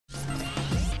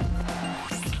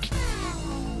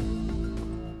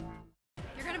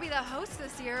host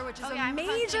this year, which is Oh, yeah, a I'm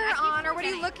major hosting. I keep honor. What are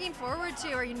you forgetting. looking forward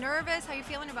to? Are you nervous? How are you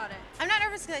feeling about it? I'm not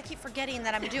nervous because I keep forgetting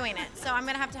that I'm doing it. So I'm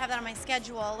going to have that on my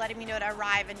schedule, letting me know to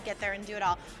arrive and get there and do it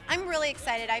all. I'm really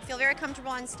excited. I feel very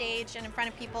comfortable on stage and in front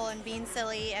of people and being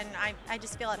silly, and I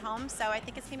just feel at home. So I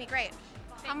think it's going to be great.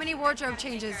 How many wardrobe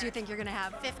changes do you think you're going to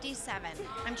have? 57.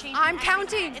 I'm changing. I'm everything.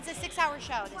 counting. It's a 6-hour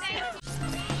show this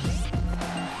year.